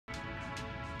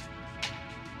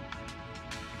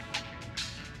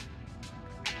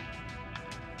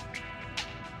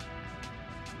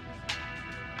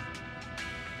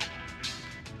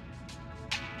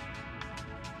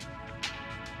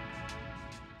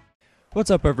What's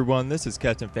up everyone, this is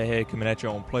Captain Fahey coming at you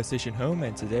on PlayStation Home,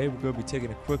 and today we're going to be taking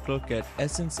a quick look at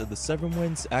Essence of the Seven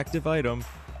Winds active item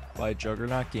by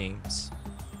Juggernaut Games.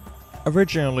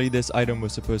 Originally, this item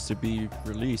was supposed to be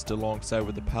released alongside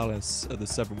with the Palace of the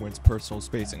Seven Winds personal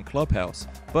space and clubhouse,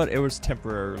 but it was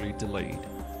temporarily delayed.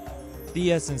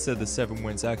 The Essence of the Seven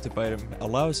Winds active item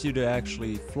allows you to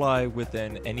actually fly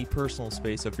within any personal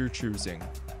space of your choosing.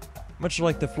 Much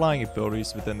like the flying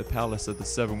abilities within the Palace of the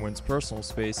Seven Winds personal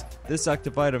space, this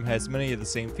active item has many of the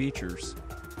same features.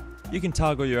 You can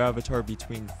toggle your avatar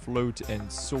between float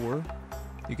and soar.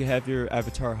 You can have your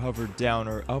avatar hover down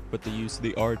or up with the use of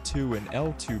the R2 and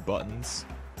L2 buttons.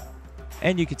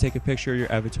 And you can take a picture of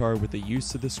your avatar with the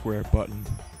use of the square button.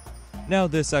 Now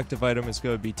this active item is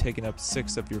going to be taking up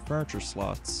 6 of your furniture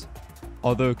slots.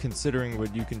 Although considering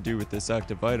what you can do with this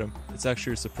active item, it's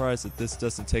actually a surprise that this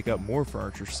doesn't take up more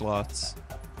furniture slots.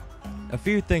 A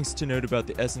few things to note about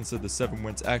the Essence of the Seven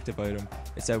Winds active item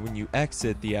is that when you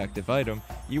exit the active item,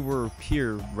 you will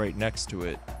appear right next to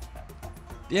it.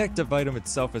 The active item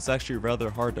itself is actually rather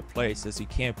hard to place, as you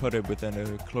can't put it within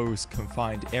a closed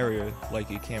confined area like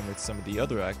you can with some of the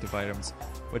other active items,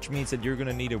 which means that you're going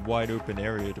to need a wide open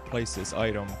area to place this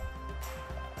item.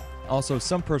 Also,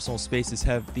 some personal spaces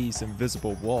have these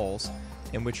invisible walls,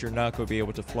 in which you're not going to be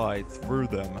able to fly through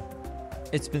them.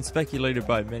 It's been speculated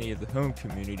by many of the home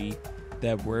community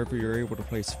that wherever you're able to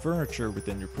place furniture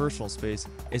within your personal space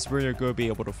is where you're going to be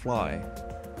able to fly.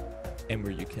 And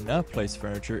where you cannot place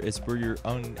furniture is where you're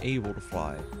unable to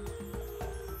fly.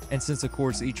 And since of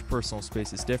course each personal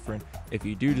space is different, if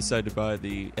you do decide to buy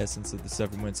the Essence of the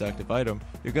Seven Winds active item,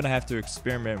 you're going to have to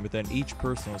experiment within each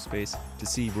personal space to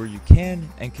see where you can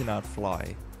and cannot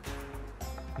fly.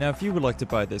 Now if you would like to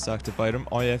buy this active item,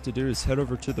 all you have to do is head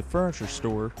over to the furniture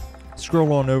store,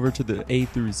 scroll on over to the A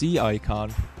through Z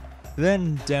icon,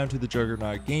 then down to the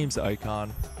Juggernaut Games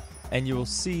icon, and you will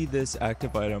see this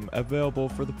active item available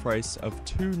for the price of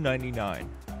 $2.99.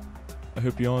 I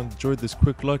hope you all enjoyed this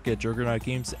quick look at Juggernaut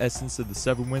Games' Essence of the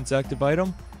Seven Winds active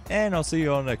item, and I'll see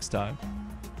you all next time.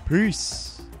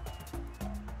 Peace!